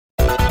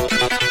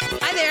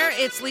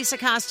it's Lisa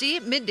Costi,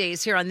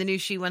 middays here on the new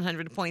She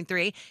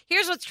 100.3.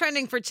 Here's what's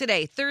trending for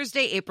today,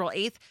 Thursday, April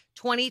 8th,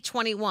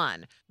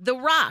 2021. The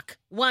Rock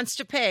wants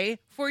to pay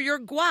for your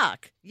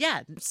guac.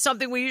 Yeah,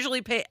 something we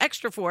usually pay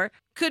extra for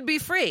could be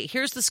free.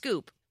 Here's the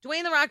scoop.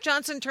 Dwayne The Rock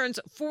Johnson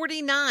turns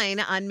 49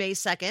 on May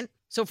 2nd.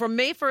 So from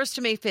May 1st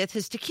to May 5th,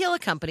 his tequila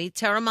company,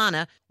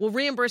 Terramana, will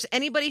reimburse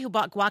anybody who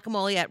bought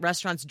guacamole at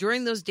restaurants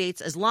during those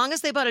dates as long as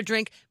they bought a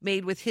drink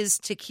made with his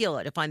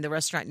tequila. To find the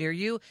restaurant near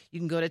you, you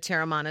can go to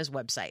Terramana's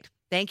website.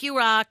 Thank you,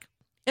 Rock.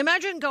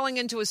 Imagine going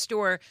into a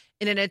store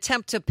in an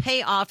attempt to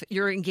pay off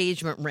your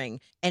engagement ring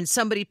and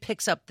somebody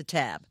picks up the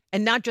tab.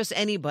 And not just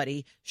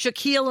anybody,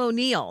 Shaquille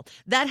O'Neal.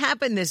 That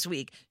happened this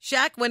week.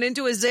 Shaq went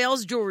into a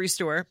Zales jewelry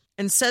store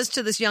and says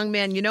to this young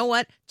man, you know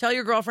what? Tell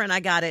your girlfriend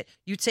I got it.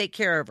 You take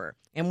care of her.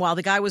 And while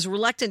the guy was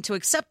reluctant to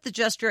accept the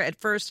gesture at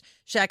first,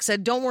 Shaq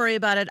said, don't worry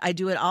about it. I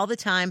do it all the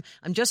time.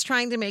 I'm just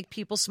trying to make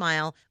people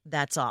smile.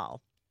 That's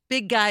all.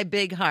 Big guy,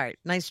 big heart.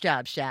 Nice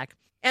job, Shaq.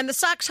 And the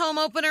Sox home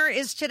opener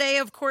is today,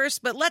 of course,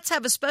 but let's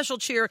have a special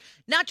cheer,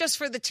 not just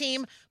for the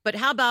team, but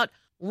how about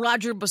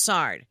Roger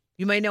Broussard?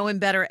 You may know him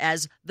better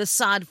as the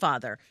Sod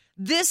Father.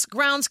 This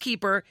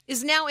groundskeeper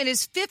is now in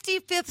his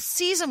 55th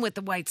season with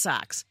the White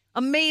Sox.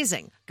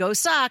 Amazing. Go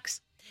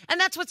Sox. And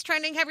that's what's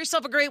trending. Have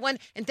yourself a great one.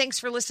 And thanks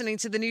for listening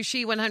to the new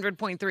She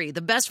 100.3,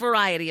 the best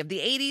variety of the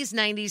 80s,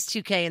 90s,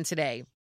 2K, and today.